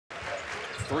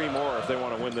3 more if they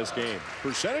want to win this game.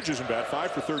 Percentage isn't bad.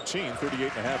 5 for 13,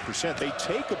 38.5%. They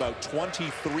take about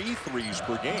 23 threes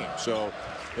per game. So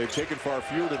they've taken far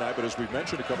fewer tonight. But as we've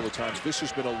mentioned a couple of times, this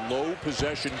has been a low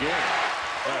possession game.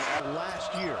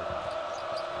 Last year,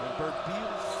 when Bert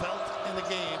Beal felt in the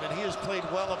game, and he has played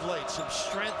well of late. Some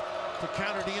strength to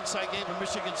counter the inside game of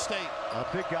Michigan State. A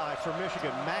big guy for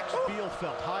Michigan, Max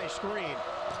Bielfeldt, high screen.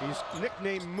 He's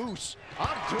nicknamed Moose.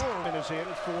 Abdur-Rahkman is in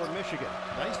for Michigan.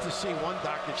 Nice to see one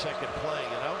Dr. Check play,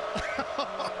 you know.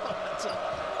 That's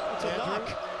a knock.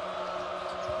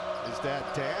 Is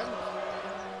that Dan?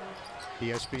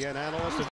 ESPN analyst.